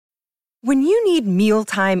When you need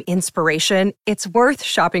mealtime inspiration, it's worth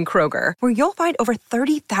shopping Kroger, where you'll find over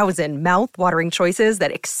 30,000 mouth-watering choices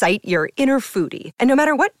that excite your inner foodie. And no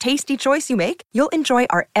matter what tasty choice you make, you'll enjoy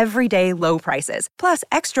our everyday low prices, plus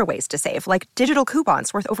extra ways to save, like digital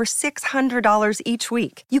coupons worth over $600 each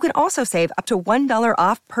week. You can also save up to $1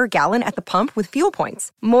 off per gallon at the pump with fuel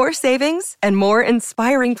points. More savings and more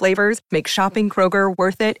inspiring flavors make shopping Kroger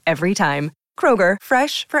worth it every time. Kroger,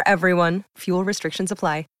 fresh for everyone. Fuel restrictions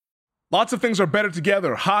apply. Lots of things are better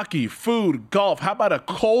together. Hockey, food, golf. How about a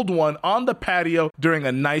cold one on the patio during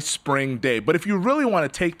a nice spring day? But if you really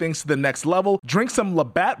want to take things to the next level, drink some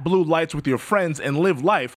Labatt Blue Lights with your friends and live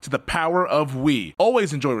life to the power of we.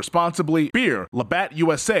 Always enjoy responsibly. Beer, Labatt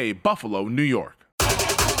USA, Buffalo, New York.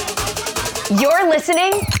 You're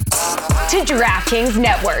listening to DraftKings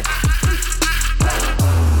Network.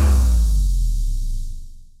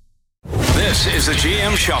 This is the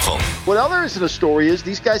GM Shuffle. What other is in the story is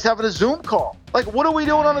these guys having a Zoom call. Like, what are we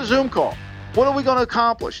doing on a Zoom call? What are we going to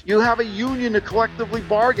accomplish? You have a union to collectively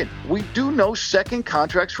bargain. We do know second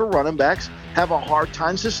contracts for running backs have a hard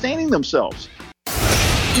time sustaining themselves.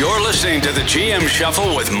 You're listening to the GM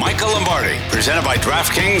Shuffle with Michael Lombardi, presented by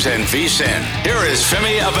DraftKings and VSiN. Here is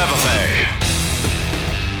Femi Abebefe.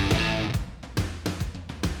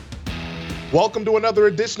 Welcome to another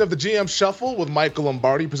edition of the GM Shuffle with Michael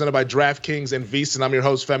Lombardi, presented by DraftKings and VSiN. I'm your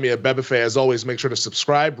host, Femi Abebefe. As always, make sure to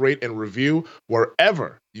subscribe, rate, and review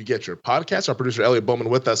wherever you get your podcasts. Our producer, Elliot Bowman,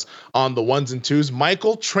 with us on the ones and twos.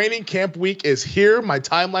 Michael, training camp week is here. My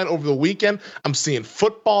timeline over the weekend, I'm seeing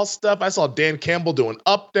football stuff. I saw Dan Campbell doing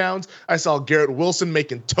up downs. I saw Garrett Wilson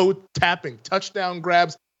making toe-tapping touchdown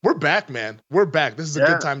grabs. We're back, man. We're back. This is a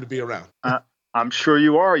good time to be around. I'm sure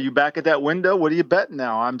you are. Are you back at that window? What are you betting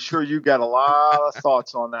now? I'm sure you got a lot of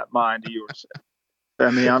thoughts on that mind of yours. I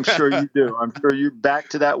mean, I'm sure you do. I'm sure you're back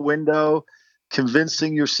to that window,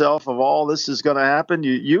 convincing yourself of all this is going to happen.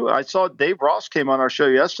 I saw Dave Ross came on our show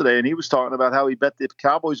yesterday, and he was talking about how he bet the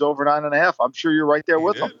Cowboys over 9.5. I'm sure you're right there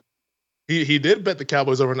with him. He did bet the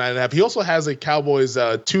Cowboys over 9.5. He also has a Cowboys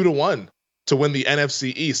 2-1 to win the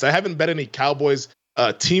NFC East. I haven't bet any Cowboys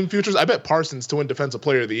team futures. I bet Parsons to win Defensive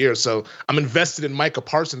Player of the Year. So I'm invested in Micah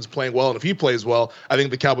Parsons playing well. And if he plays well, I think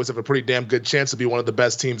the Cowboys have a pretty damn good chance to be one of the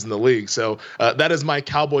best teams in the league. So that is my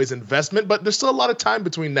Cowboys investment. But there's still a lot of time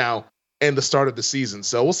between now and the start of the season.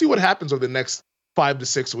 So we'll see what happens over the next 5 to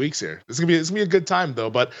 6 weeks here. It's gonna be a good time though.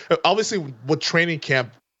 But obviously with training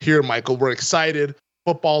camp here, Michael, we're excited.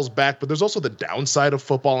 Football's back, but there's also the downside of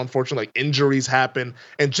football. Unfortunately, like injuries happen.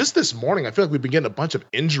 And just this morning, I feel like we've been getting a bunch of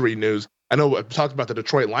injury news. I know I've talked about the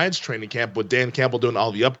Detroit Lions training camp with Dan Campbell doing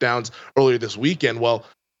all the up downs earlier this weekend. Well,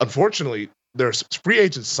 unfortunately, there's free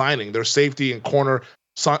agent signing. Their safety and corner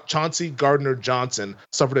Chauncey Gardner-Johnson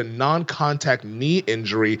suffered a non-contact knee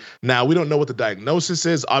injury. Now, we don't know what the diagnosis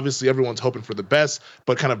is. Obviously, everyone's hoping for the best,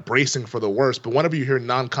 but kind of bracing for the worst. But whenever you hear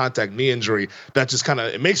non-contact knee injury, that just kind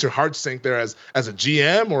of, it makes your heart sink there as a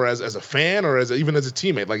GM or as a fan or even as a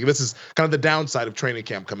teammate. Like, this is kind of the downside of training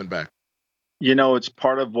camp coming back. You know, it's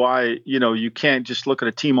part of why, you can't just look at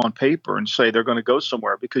a team on paper and say they're going to go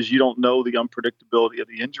somewhere because you don't know the unpredictability of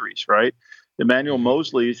the injuries, right? Emmanuel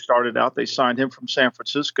Mosley started out, they signed him from San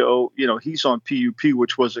Francisco. He's on PUP,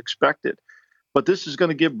 which was expected. But this is going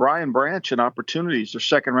to give Brian Branch an opportunity. He's their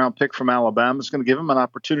second-round pick from Alabama. It's going to give him an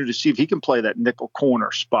opportunity to see if he can play that nickel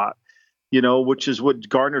corner spot, which is what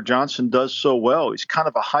Gardner-Johnson does so well. He's kind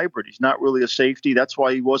of a hybrid. He's not really a safety. That's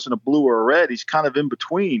why he wasn't a blue or a red. He's kind of in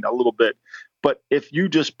between a little bit. But if you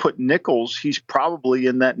just put nickels, he's probably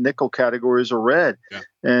in that nickel category as a red. Yeah.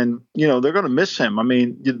 And, they're going to miss him. I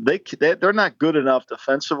mean, they're not good enough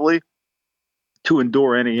defensively to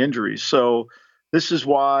endure any injuries. So this is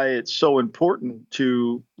why it's so important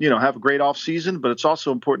to, have a great offseason, but it's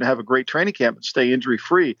also important to have a great training camp and stay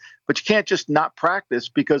injury-free. But you can't just not practice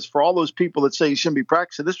because for all those people that say you shouldn't be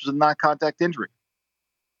practicing, this was a non-contact injury.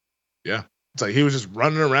 Yeah. It's like he was just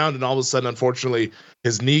running around and all of a sudden, unfortunately,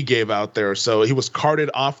 his knee gave out there. So he was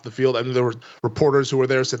carted off the field. I mean, there were reporters who were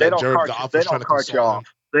there said that Jared Goff was trying to console him.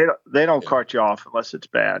 They don't cart you off unless it's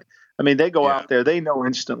bad. I mean, they go out there, they know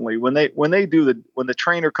instantly when the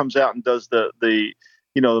trainer comes out and does the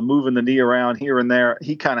moving the knee around here and there,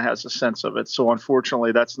 he kind of has a sense of it. So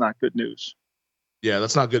unfortunately, that's not good news. Yeah,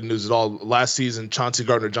 that's not good news at all. Last season, Chauncey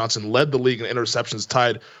Gardner-Johnson led the league in interceptions,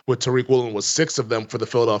 tied with Tariq Woolen with 6 of them for the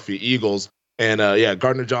Philadelphia Eagles. And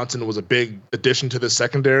Gardner-Johnson was a big addition to the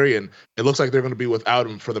secondary, and it looks like they're going to be without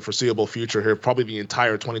him for the foreseeable future here, probably the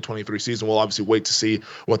entire 2023 season. We'll obviously wait to see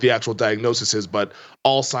what the actual diagnosis is, but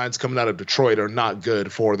all signs coming out of Detroit are not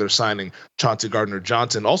good for their signing Chauncey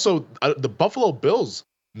Gardner-Johnson. Also, the Buffalo Bills,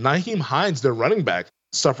 Nyheim Hines, their running back,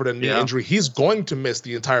 suffered a knee injury. He's going to miss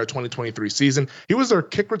the entire 2023 season. He was their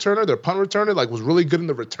kick returner, their punt returner, like was really good in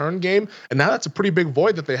the return game. And now that's a pretty big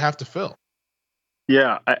void that they have to fill.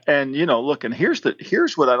 Yeah. And, look, and here's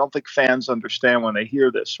what I don't think fans understand when they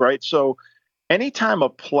hear this, right? So anytime a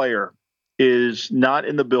player is not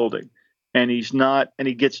in the building and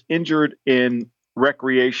he gets injured in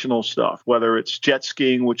recreational stuff, whether it's jet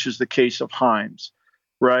skiing, which is the case of Hines,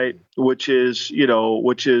 right? Which is, you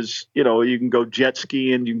can go jet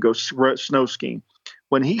skiing, you can go snow skiing.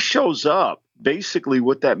 When he shows up, basically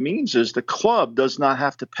what that means is the club does not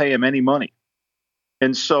have to pay him any money.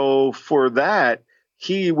 And so for that,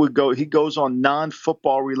 he goes on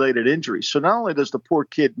non-football related injuries. So not only does the poor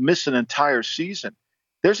kid miss an entire season,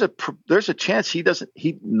 there's a chance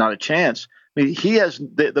not a chance. I mean,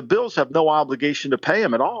 the Bills have no obligation to pay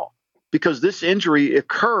him at all because this injury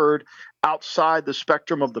occurred outside the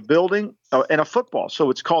spectrum of the building and a football. So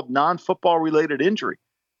it's called non-football related injury.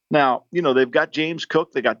 Now, they've got James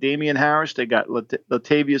Cook, they got Damian Harris, they got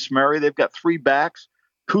Latavius Murray. They've got three backs.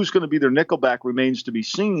 Who's going to be their nickel back remains to be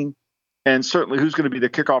seen. And certainly who's going to be the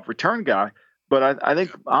kickoff return guy. But I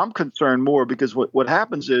think I'm concerned more because what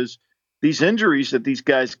happens is these injuries that these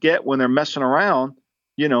guys get when they're messing around,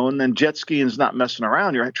 and then jet skiing is not messing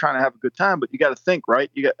around. You're trying to have a good time, but you got to think,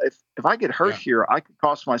 right? If I get hurt here, I could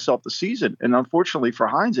cost myself the season. And unfortunately for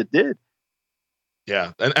Hines, it did.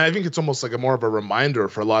 Yeah. And I think it's almost like more of a reminder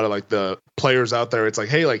for a lot of like the players out there. It's like,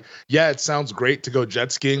 hey, like, yeah, it sounds great to go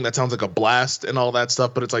jet skiing. That sounds like a blast and all that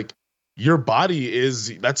stuff. But it's like your body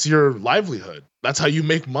that's your livelihood. That's how you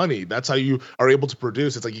make money. That's how you are able to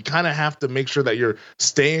produce. It's like you kind of have to make sure that you're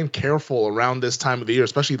staying careful around this time of the year,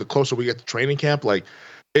 especially the closer we get to training camp. Like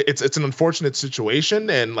it's an unfortunate situation.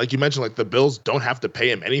 And like you mentioned, like the Bills don't have to pay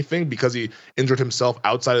him anything because he injured himself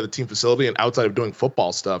outside of the team facility and outside of doing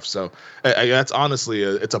football stuff. So that's honestly,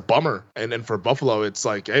 it's a bummer. And then for Buffalo, it's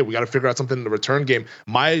like, hey, we got to figure out something in the return game.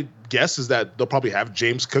 My guess is that they'll probably have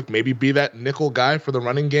James Cook maybe be that nickel guy for the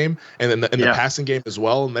running game and then in the passing game as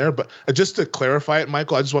well in there. But just to clarify it,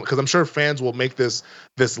 Michael, I just want, because I'm sure fans will make this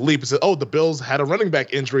leap and say, oh, the Bills had a running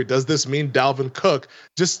back injury. Does this mean Dalvin Cook?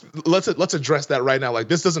 Just let's address that right now. Like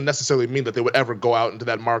this doesn't necessarily mean that they would ever go out into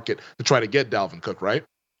that market to try to get Dalvin Cook, right?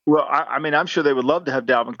 Well, I mean, I'm sure they would love to have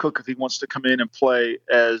Dalvin Cook if he wants to come in and play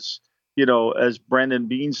as Brandon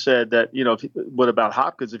Beane said that, what about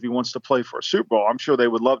Hopkins if he wants to play for a Super Bowl? I'm sure they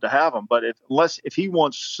would love to have him. But if he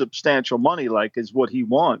wants substantial money, like is what he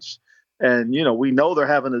wants, and, we know they're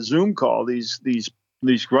having a Zoom call, these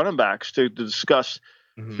running backs to discuss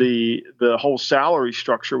the whole salary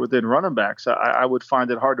structure within running backs. I would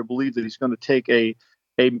find it hard to believe that he's going to take a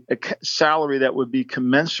salary that would be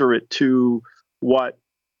commensurate to what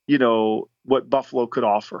Buffalo could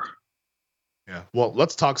offer. Yeah. Well,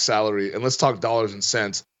 let's talk salary and let's talk dollars and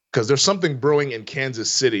cents because there's something brewing in Kansas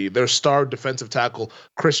City. Their star defensive tackle,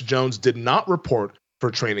 Chris Jones, did not report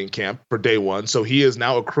for training camp for day one. So he is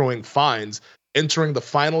now accruing fines. Entering the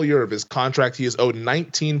final year of his contract, he is owed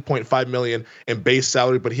 $19.5 million in base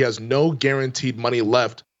salary, but he has no guaranteed money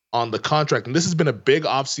left on the contract. And this has been a big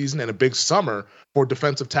offseason and a big summer for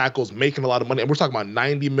defensive tackles making a lot of money. And we're talking about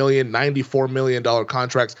 $90 million, $94 million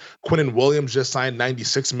contracts. Quinnen Williams just signed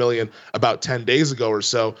 $96 million about 10 days ago or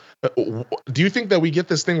so. Do you think that we get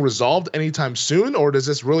this thing resolved anytime soon, or does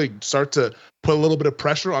this really start to put a little bit of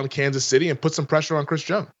pressure on Kansas City and put some pressure on Chris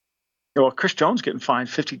Jones? Well, Chris Jones getting fined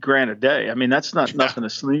 $50,000 a day. I mean, that's not nothing to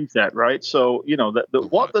sneeze at, right? So,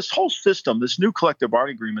 this whole system, this new collective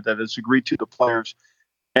bargaining agreement that is agreed to the players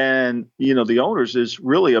and, the owners is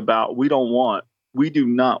really about we do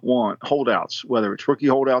not want holdouts, whether it's rookie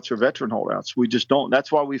holdouts or veteran holdouts. We just don't.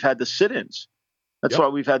 That's why we've had the sit-ins.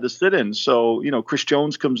 So, Chris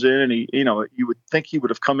Jones comes in and he, you would think he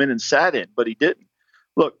would have come in and sat in, but he didn't.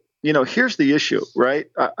 Look, here's the issue, right?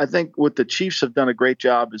 I think what the Chiefs have done a great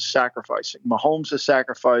job is sacrificing. Mahomes has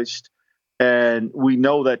sacrificed, and we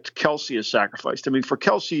know that Kelsey has sacrificed. I mean, for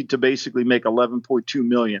Kelsey to basically make $11.2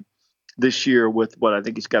 million this year with what I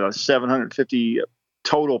think he's got a $750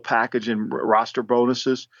 total package in roster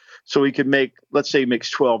bonuses, so he could make, let's say, he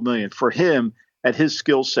makes $12 million. For him, at his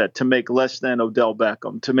skill set, to make less than Odell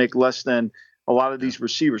Beckham, to make less than a lot of these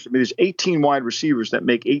receivers. I mean, there's 18 wide receivers that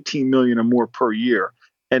make $18 million or more per year.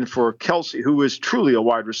 And for Kelsey, who is truly a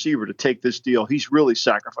wide receiver, to take this deal, he's really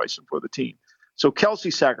sacrificing for the team. So Kelsey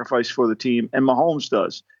sacrificed for the team, and Mahomes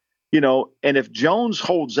does. And if Jones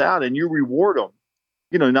holds out and you reward him,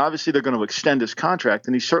 and obviously they're going to extend his contract,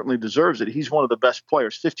 and he certainly deserves it. He's one of the best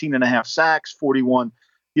players, 15 and a half sacks, 41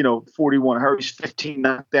 hurries, 15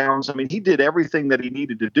 knockdowns. I mean, he did everything that he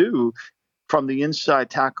needed to do from the inside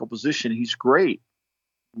tackle position. He's great.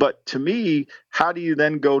 But to me, how do you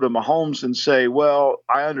then go to Mahomes and say, well,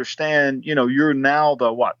 I understand, you're now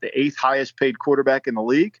the 8th highest paid quarterback in the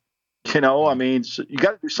league? I mean, so you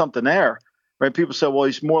got to do something there, right? People say, well,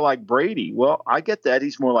 he's more like Brady. Well, I get that.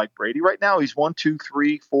 He's more like Brady. Right now, he's 1, 2,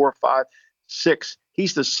 3, 4, 5, 6.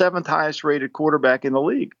 He's the 7th highest rated quarterback in the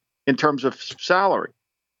league in terms of salary.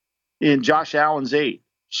 In Josh Allen's 8th.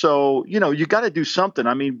 So, you got to do something.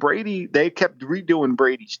 I mean, Brady, they kept redoing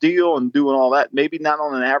Brady's deal and doing all that, maybe not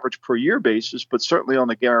on an average per year basis, but certainly on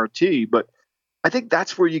a guarantee. But I think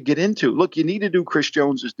that's where you get into. Look, you need to do Chris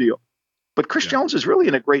Jones's deal. But Chris Jones is really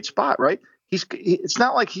in a great spot, right? It's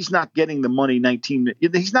not like he's not getting the money,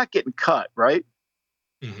 he's not getting cut, right?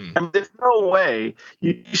 Mm-hmm. I mean, there's no way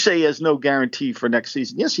you say he has no guarantee for next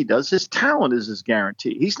season. Yes, he does. His talent is his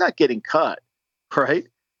guarantee. He's not getting cut, right?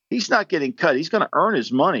 He's not getting cut. He's going to earn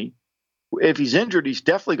his money. If he's injured, he's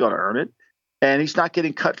definitely going to earn it. And he's not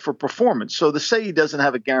getting cut for performance. So to say he doesn't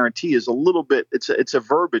have a guarantee is a little bit, it's a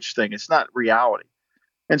verbiage thing. It's not reality.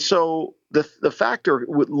 And so the factor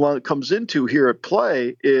comes into here at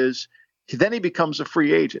play is then he becomes a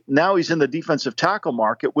free agent. Now he's in the defensive tackle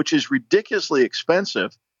market, which is ridiculously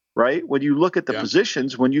expensive, right? When you look at the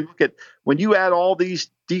positions, when you add all these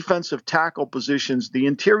defensive tackle positions, the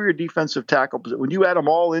interior defensive tackle position, when you add them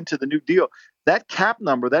all into the new deal, that cap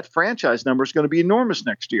number, that franchise number is going to be enormous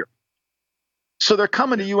next year. So they're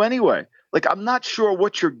coming to you anyway. Like, I'm not sure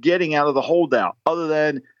what you're getting out of the holdout other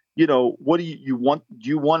than, what do you want? Do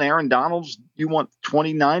you want Aaron Donald's? You want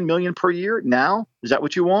 $29 million per year now? Is that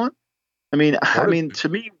what you want? I mean, to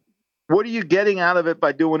me, what are you getting out of it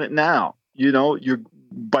by doing it now?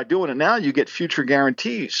 By doing it now, you get future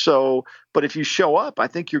guarantees. So, but if you show up, I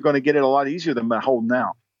think you're going to get it a lot easier than by holding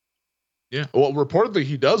out. Yeah. Well, reportedly,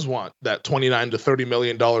 he does want that $29 to $30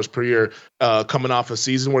 million per year coming off a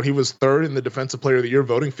season where he was 3rd in the Defensive Player of the Year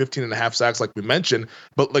voting, 15.5 sacks, like we mentioned.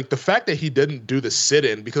 But like the fact that he didn't do the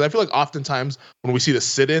sit-in, because I feel like oftentimes when we see the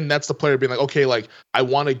sit-in, that's the player being like, okay, like I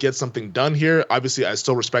want to get something done here. Obviously, I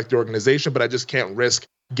still respect the organization, but I just can't risk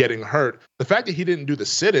getting hurt. The fact that he didn't do the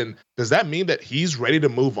sit-in, does that mean that he's ready to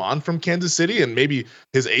move on from Kansas City and maybe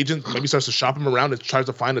his agent maybe starts to shop him around and tries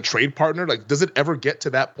to find a trade partner? Like, does it ever get to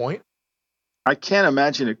that point? I can't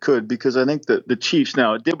imagine it could, because I think the Chiefs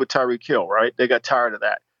now, it did with Tyreek Hill, right? They got tired of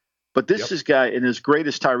that. But this is guy, and as great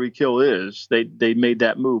as Tyreek Hill is, they made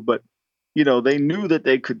that move. But, they knew that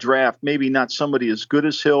they could draft maybe not somebody as good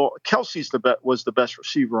as Hill. Kelsey's was the best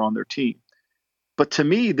receiver on their team. But to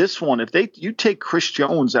me, this one, if you take Chris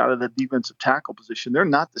Jones out of the defensive tackle position, they're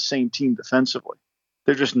not the same team defensively.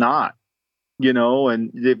 They're just not,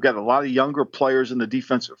 and they've got a lot of younger players in the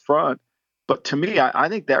defensive front. But to me, I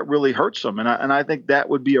think that really hurts them, and I think that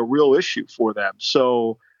would be a real issue for them.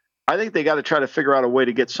 So I think they got to try to figure out a way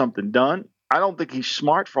to get something done. I don't think he's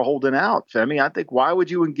smart for holding out, Femi. I think why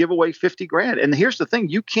would you give away $50,000? And here's the thing: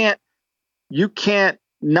 you can't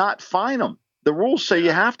not fine them. The rules say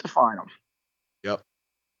you have to fine them. Yep.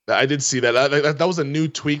 I did see that. That was a new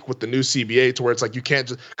tweak with the new CBA to where it's like you can't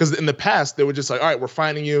just, because in the past they were just like, all right, we're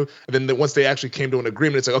fining you, and then once they actually came to an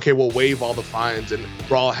agreement, it's like, okay, we'll waive all the fines and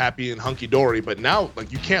we're all happy and hunky dory. But now,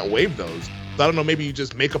 like, you can't waive those. So I don't know. Maybe you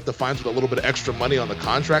just make up the fines with a little bit of extra money on the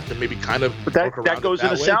contract and maybe kind of. But that goes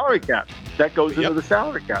into salary cap. That goes into the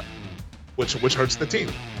salary cap, which hurts the team,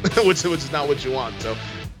 which is not what you want. So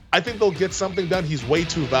I think they'll get something done. He's way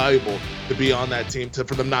too valuable to be on that team for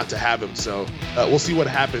them not to have him. So we'll see what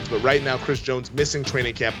happens. But right now, Chris Jones missing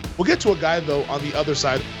training camp. We'll get to a guy, though, on the other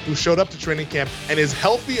side who showed up to training camp and is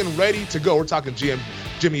healthy and ready to go. We're talking Jimmy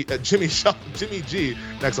G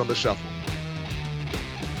next on The Shuffle.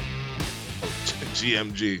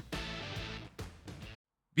 GMG.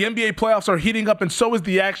 The NBA playoffs are heating up, and so is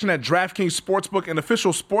the action at DraftKings Sportsbook, an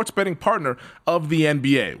official sports betting partner of the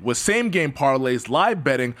NBA. With same-game parlays, live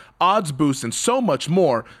betting, odds boosts, and so much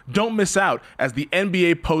more, don't miss out as the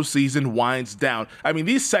NBA postseason winds down. I mean,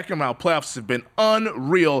 these second-round playoffs have been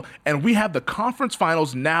unreal, and we have the conference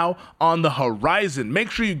finals now on the horizon.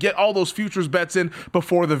 Make sure you get all those futures bets in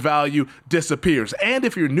before the value disappears. And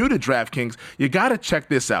if you're new to DraftKings, you got to check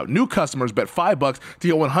this out. New customers bet $5 to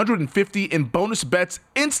get $150 in bonus bets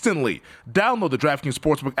instantly. Download the DraftKings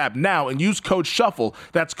Sportsbook app now and use code SHUFFLE.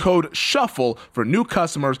 That's code SHUFFLE for new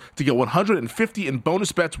customers to get $150 in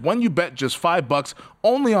bonus bets when you bet just $5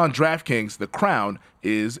 only on DraftKings. The crown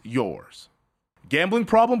is yours. Gambling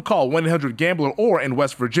problem? Call 1-800-GAMBLER, or in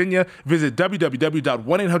West Virginia, visit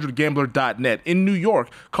www.1800gambler.net. In New York,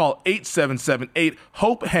 call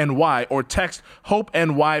 877-8-HOPE-NY or text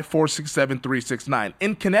HOPE-NY 467-369.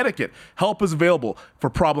 In Connecticut, help is available. For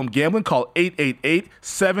problem gambling, call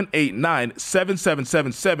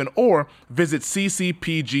 888-789-7777 or visit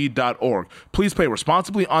ccpg.org. Please play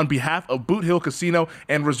responsibly on behalf of Boot Hill Casino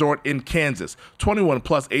and Resort in Kansas. 21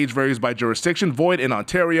 plus, age varies by jurisdiction, void in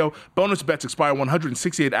Ontario. Bonus bets expire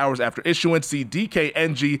 168 hours after issuance. See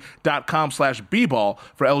dkng.com/bball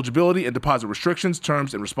for eligibility and deposit restrictions,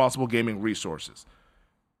 terms, and responsible gaming resources.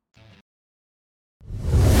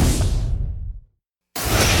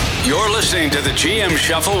 You're listening to the GM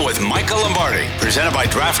Shuffle with Michael Lombardi, presented by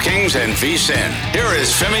DraftKings and VSiN. Here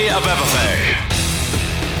is Femi Abebefe.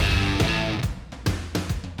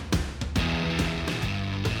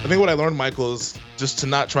 I think what I learned, Michael, is just to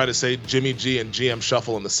not try to say Jimmy G and GM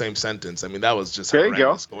Shuffle in the same sentence. I mean, that was just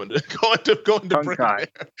horrendous going to bring there.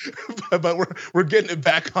 But we're getting it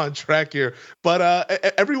back on track here. But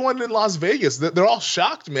everyone in Las Vegas, they're all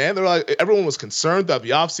shocked, man. They're like, everyone was concerned throughout the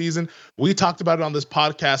offseason. We talked about it on this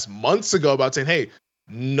podcast months ago about saying, hey,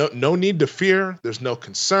 no need to fear. There's no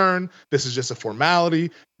concern. This is just a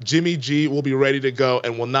formality. Jimmy G will be ready to go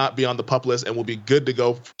and will not be on the PUP list and will be good to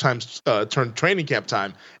go turn training camp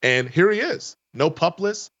time. And here he is. No PUP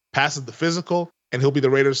list, passes the physical, and he'll be the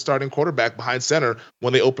Raiders' starting quarterback behind center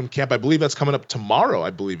when they open camp. I believe that's coming up tomorrow. I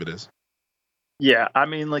believe it is. Yeah, I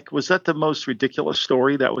mean, was that the most ridiculous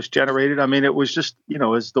story that was generated? I mean, it was just,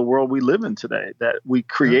 it's the world we live in today, that we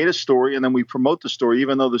create a story and then we promote the story,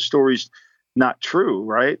 even though the story's not true,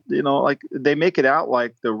 right? Like they make it out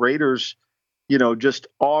like the Raiders, just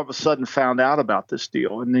all of a sudden found out about this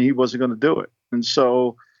deal and he wasn't going to do it. And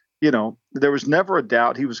so, there was never a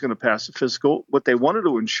doubt he was going to pass the physical. What they wanted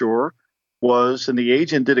to ensure was, and the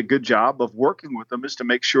agent did a good job of working with him, is to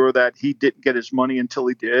make sure that he didn't get his money until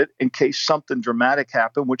he did, in case something dramatic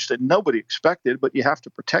happened, which that nobody expected, but you have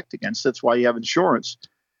to protect against. That's why you have insurance.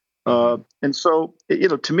 And so,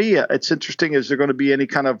 to me, it's interesting. Is there going to be any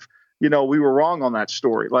kind of, we were wrong on that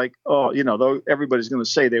story? Like, though everybody's going to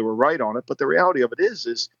say they were right on it, but the reality of it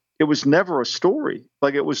is it was never a story.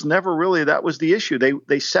 Like it was never really, that was the issue.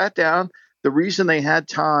 They sat down. The reason they had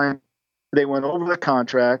time, they went over the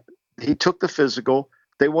contract. He took the physical.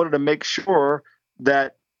 They wanted to make sure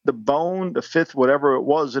that the bone, the fifth, whatever it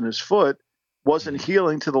was in his foot, wasn't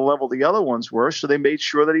healing to the level the other ones were. So they made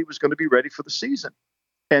sure that he was going to be ready for the season.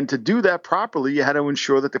 And to do that properly, you had to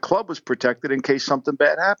ensure that the club was protected in case something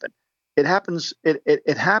bad happened. It happens.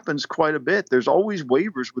 It happens quite a bit. There's always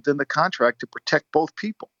waivers within the contract to protect both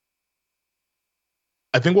people.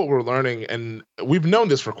 I think what we're learning, and we've known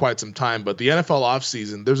this for quite some time, but the NFL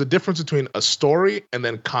offseason, there's a difference between a story and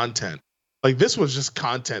then content. Like this was just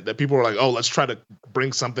content that people were like, oh, let's try to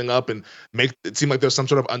bring something up and make it seem like there's some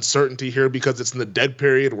sort of uncertainty here because it's in the dead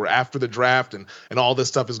period. We're after the draft and all this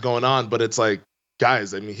stuff is going on. But it's like,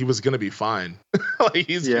 guys, I mean, he was going to be fine.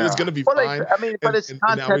 He was going to be fine. But it's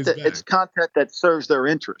content that serves their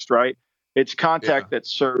interest, right? It's content that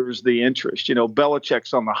serves the interest.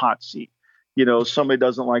 Belichick's on the hot seat. Somebody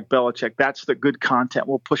doesn't like Belichick. That's the good content.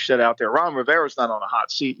 We'll push that out there. Ron Rivera's not on a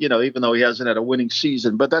hot seat, even though he hasn't had a winning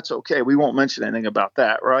season, but that's okay. We won't mention anything about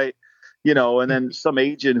that, right? And then some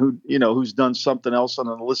agent who's done something else on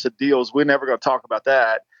an illicit deals, we're never going to talk about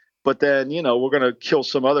that. But then, we're going to kill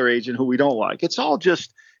some other agent who we don't like. It's all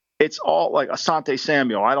like Asante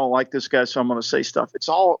Samuel. I don't like this guy, so I'm going to say stuff. It's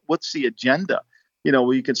all, what's the agenda?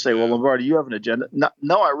 Where you can say, well, Lombardi, you have an agenda.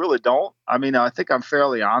 No, I really don't. I mean, I think I'm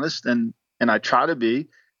fairly honest and I try to be.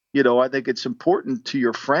 I think it's important to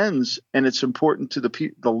your friends and it's important to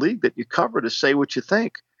the league that you cover to say what you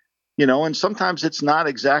think. And sometimes it's not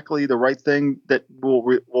exactly the right thing that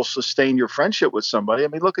will sustain your friendship with somebody. I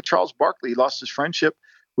mean, look at Charles Barkley. He lost his friendship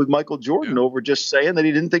with Michael Jordan over just saying that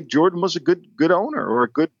he didn't think Jordan was a good owner or a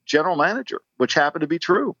good general manager, which happened to be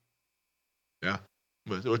true. Yeah,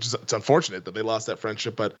 which is, it's unfortunate that they lost that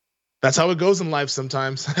friendship, but that's how it goes in life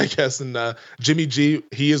sometimes, I guess. And Jimmy G,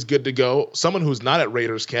 he is good to go. Someone who's not at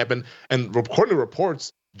Raiders camp, and according to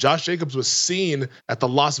reports, Josh Jacobs was seen at the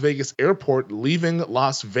Las Vegas airport leaving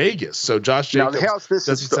Las Vegas. So Josh Jacobs. Now,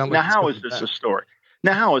 how is this a story?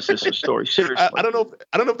 Now, how is this a story? Seriously, I don't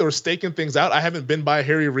know if they were staking things out. I haven't been by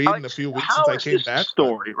Harry Reid in a few weeks since I came back. How is this a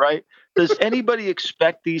story, right? Does anybody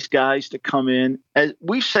expect these guys to come in? As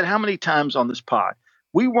we've said how many times on this pod,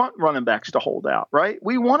 we want running backs to hold out, right?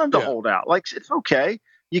 We want them to hold out. Like, it's okay.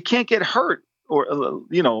 You can't get hurt, or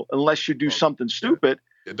unless you do something stupid.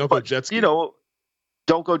 Yeah, don't go jet skiing.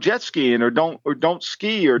 Don't go jet skiing, or don't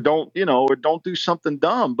ski, or don't do something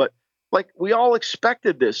dumb. But Like, we all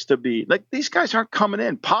expected this to be like, these guys aren't coming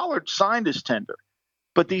in. Pollard signed his tender,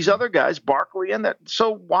 but these other guys, Barkley and that.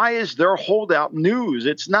 So why is their holdout news?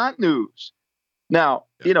 It's not news. Now,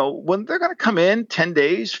 when they're going to come in 10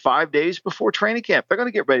 days, 5 days before training camp, they're going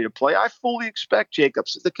to get ready to play. I fully expect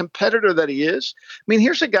Jacobs, the competitor that he is. I mean,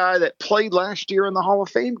 here's a guy that played last year in the Hall of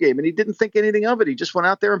Fame game, and he didn't think anything of it. He just went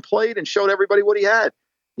out there and played and showed everybody what he had.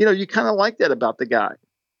 You kind of like that about the guy.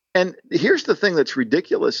 And here's the thing that's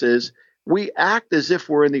ridiculous is we act as if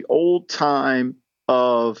we're in the old time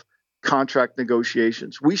of contract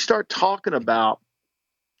negotiations. We start talking about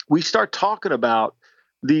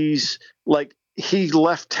these, like, he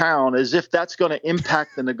left town, as if that's going to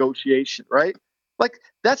impact the negotiation, right? Like,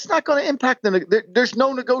 that's not going to impact there's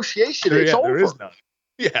no negotiation. It's over. There is none.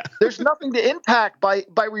 Yeah. There's nothing to impact by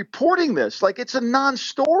reporting this. Like, it's a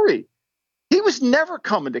non-story. He was never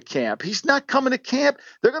coming to camp. He's not coming to camp.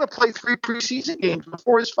 They're going to play 3 preseason games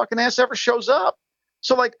before his fucking ass ever shows up.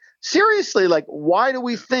 So, like, seriously, like, why do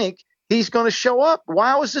we think he's going to show up?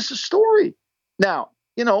 Why is this a story? Now,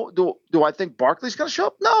 do I think Barkley's going to show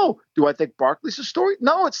up? No. Do I think Barkley's a story?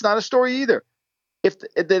 No, it's not a story either. If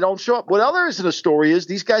they don't show up, what other isn't a story is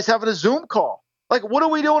these guys having a Zoom call. Like, what are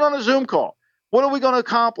we doing on a Zoom call? What are we going to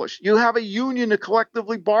accomplish? You have a union to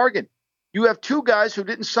collectively bargain. You have 2 guys who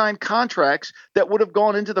didn't sign contracts that would have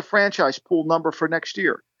gone into the franchise pool number for next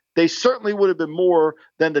year. They certainly would have been more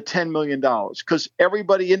than the $10 million because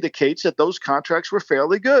everybody indicates that those contracts were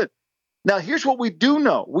fairly good. Now, here's what we do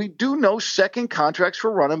know. We do know second contracts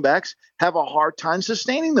for running backs have a hard time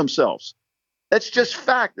sustaining themselves. That's just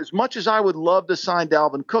fact. As much as I would love to sign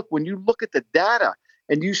Dalvin Cook, when you look at the data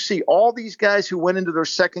and you see all these guys who went into their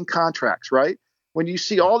second contracts, right? When you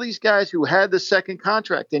see all these guys who had the second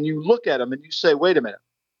contract and you look at them and you say, wait a minute.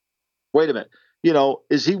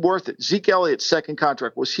 Is he worth it? Zeke Elliott's second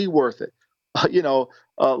contract, was he worth it?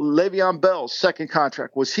 Le'Veon Bell's second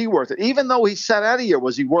contract, was he worth it? Even though he sat out a year,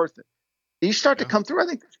 was he worth it? You start to come through. I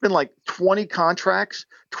think it's been like 20 contracts,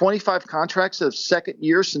 25 contracts of second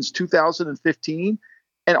year since 2015.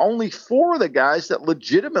 And only 4 of the guys that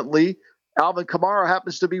legitimately, Alvin Kamara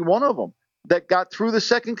happens to be one of them, that got through the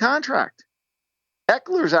second contract.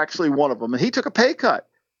 Eckler's actually one of them, and he took a pay cut.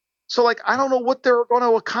 So, like, I don't know what they're going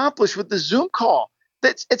to accomplish with the Zoom call.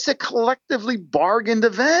 It's a collectively bargained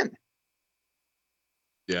event.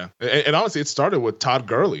 Yeah, and honestly, it started with Todd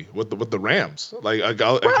Gurley with the Rams. Like,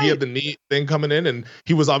 he had the knee thing coming in, and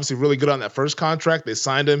he was obviously really good on that first contract. They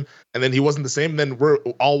signed him, and then he wasn't the same. And then we're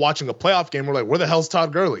all watching a playoff game. We're like, where the hell's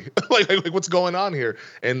Todd Gurley? like, what's going on here?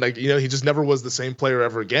 And he just never was the same player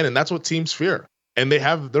ever again. And that's what teams fear. And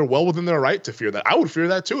they're well within their right to fear that. I would fear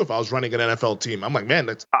that too if I was running an NFL team. I'm like, man,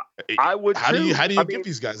 I would. How do you give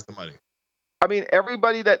these guys the money? I mean,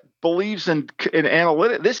 everybody that believes in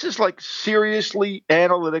analytics, this is like seriously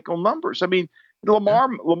analytical numbers. I mean,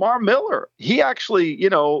 Lamar Miller, he actually,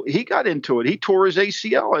 he got into it. He tore his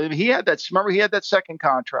ACL. I mean, he had that second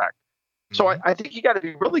contract. So I think you got to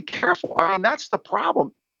be really careful. I mean, that's the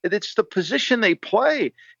problem. It's the position they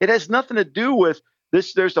play. It has nothing to do with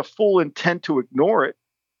this. There's a full intent to ignore it.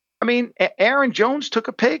 I mean, Aaron Jones took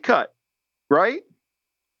a pay cut, right?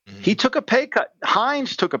 Mm-hmm. He took a pay cut.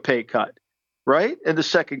 Hines took a pay cut. Right? And the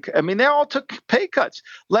second, I mean, they all took pay cuts.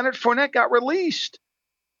 Leonard Fournette got released.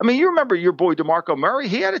 I mean, you remember your boy DeMarco Murray?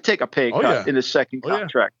 He had to take a pay cut in his second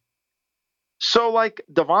contract. Yeah. So, like,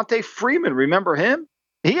 Devontae Freeman, remember him?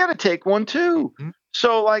 He had to take one too. Mm-hmm.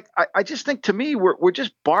 So, like, I just think, to me, we're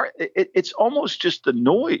just it's almost just the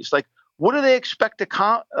noise. Like, what do they expect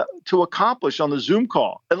to accomplish on the Zoom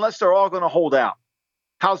call unless they're all going to hold out?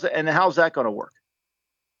 How's that going to work?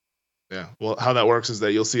 Yeah, well, how that works is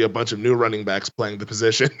that you'll see a bunch of new running backs playing the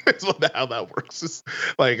position. That's how that works. It's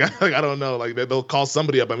like I don't know. Like, they'll call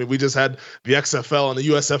somebody up. I mean, we just had the XFL and the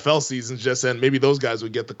USFL seasons just end. Maybe those guys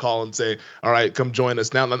would get the call and say, "All right, come join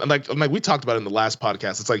us now." And like we talked about in the last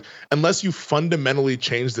podcast, it's like, unless you fundamentally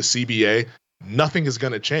change the CBA, nothing is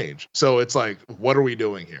going to change. So it's like, what are we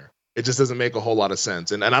doing here? It just doesn't make a whole lot of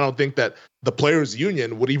sense. And I don't think that the players'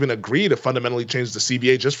 union would even agree to fundamentally change the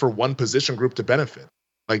CBA just for one position group to benefit.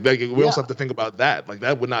 Like we also have to think about that. Like,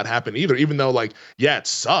 that would not happen either, even though, like, yeah, it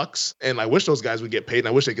sucks. And I wish those guys would get paid and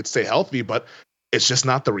I wish they could stay healthy, but it's just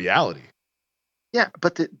not the reality. Yeah.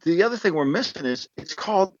 But the other thing we're missing is it's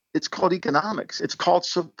called economics. It's called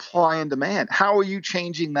supply and demand. How are you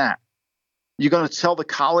changing that? You're going to tell the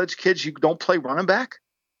college kids you don't play running back?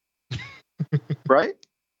 Right?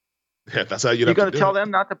 Yeah. That's how you're going to tell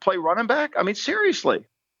them not to play running back? I mean, seriously.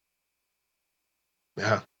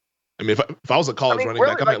 Yeah. I mean, if I was a college running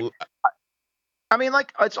back,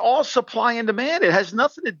 like, it's all supply and demand. It has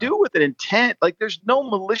nothing to do with an intent. Like, there's no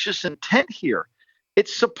malicious intent here.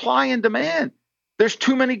 It's supply and demand. There's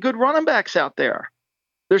too many good running backs out there.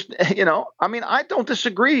 I don't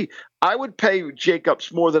disagree. I would pay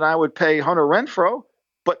Jacobs more than I would pay Hunter Renfrow,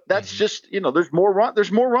 but that's just, there's more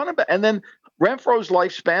running back. And then Renfro's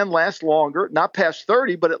lifespan lasts longer, not past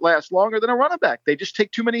 30, but it lasts longer than a running back. They just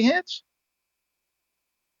take too many hits.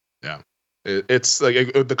 Yeah. It's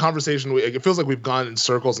like the conversation, it feels like we've gone in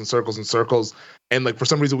circles and circles and circles. And like, for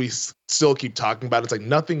some reason, we still keep talking about it. It's like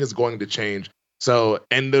nothing is going to change. So,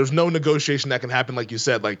 and there's no negotiation that can happen. Like you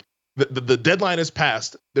said, like the deadline is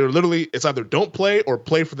passed. They're literally, it's either don't play or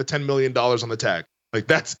play for the $10 million on the tag. Like,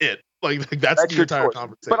 that's it. Like that's the entire choice.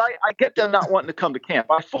 conversation. But I get them not wanting to come to camp.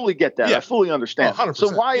 I fully get that. Yeah. I fully understand. Oh,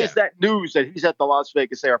 so why is that news that he's at the Las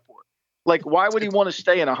Vegas airport? Like, why would he want to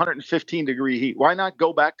stay in 115-degree heat? Why not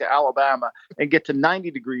go back to Alabama and get to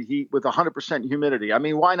 90-degree heat with 100% humidity? I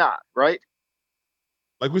mean, why not, right?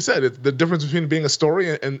 Like we said, it's the difference between being a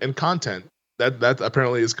story and content. That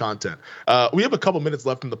apparently is content. We have a couple minutes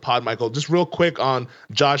left in the pod, Michael. Just real quick on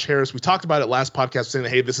Josh Harris. We talked about it last podcast, saying,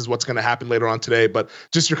 hey, this is what's going to happen later on today. But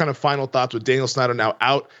just your kind of final thoughts with Daniel Snyder now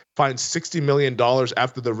out, fined $60 million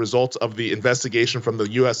after the results of the investigation from the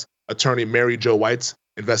U.S. Attorney Mary Jo White's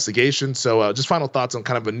investigation. So just final thoughts on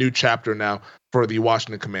kind of a new chapter now for the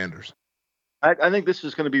Washington Commanders. I think this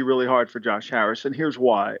is going to be really hard for Josh Harris, and here's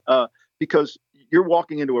why. Because you're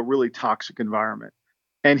walking into a really toxic environment.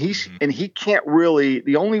 And he can't really,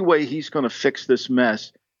 the only way he's going to fix this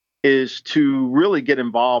mess is to really get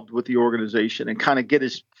involved with the organization and kind of get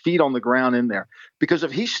his feet on the ground in there. Because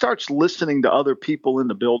if he starts listening to other people in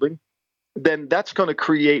the building, then that's going to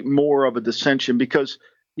create more of a dissension because,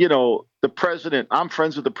 the president, I'm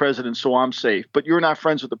friends with the president, so I'm safe, but you're not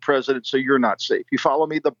friends with the president, so you're not safe. You follow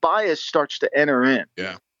me? The bias starts to enter in.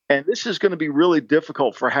 Yeah. And this is going to be really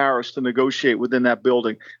difficult for Harris to negotiate within that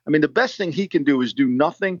building. I mean, the best thing he can do is do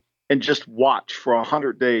nothing and just watch for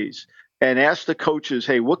 100 days and ask the coaches,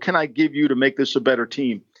 hey, what can I give you to make this a better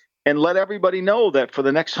team? And let everybody know that for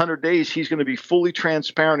the next 100 days, he's going to be fully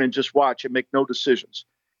transparent and just watch and make no decisions.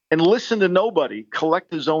 And listen to nobody,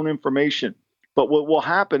 collect his own information. But what will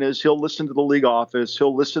happen is he'll listen to the league office,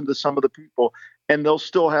 he'll listen to some of the people, and they'll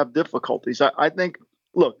still have difficulties. I think,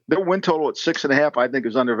 look, their win total at 6.5, I think,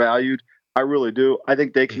 is undervalued. I really do. I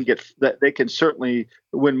think they can get that. They can certainly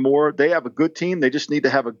win more. They have a good team. They just need to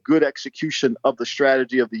have a good execution of the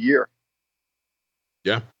strategy of the year.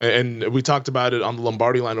 Yeah. And we talked about it on the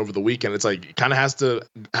Lombardi line over the weekend. It's like, it kind of has to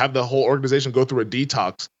have the whole organization go through a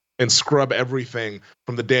detox and scrub everything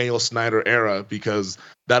from the Daniel Snyder era, because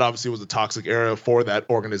that obviously was a toxic era for that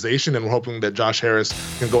organization. And we're hoping that Josh Harris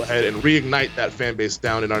can go ahead and reignite that fan base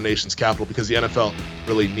down in our nation's capital, because the NFL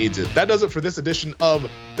really needs it. That does it for this edition of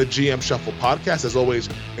the GM Shuffle podcast. As always,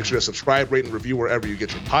 make sure to subscribe, rate, and review wherever you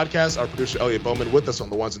get your podcasts. Our producer, Elliot Bowman, with us on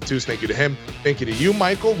the ones and twos. Thank you to him. Thank you to you,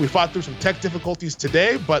 Michael. We fought through some tech difficulties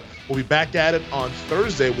today, but we'll be back at it on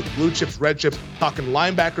Thursday with blue chips, red chips, talking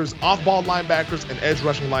linebackers, off-ball linebackers, and edge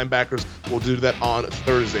rushing linebackers. We'll do that on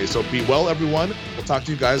Thursday. So be well, everyone. We'll talk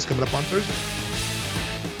to you guys coming up on Thursday.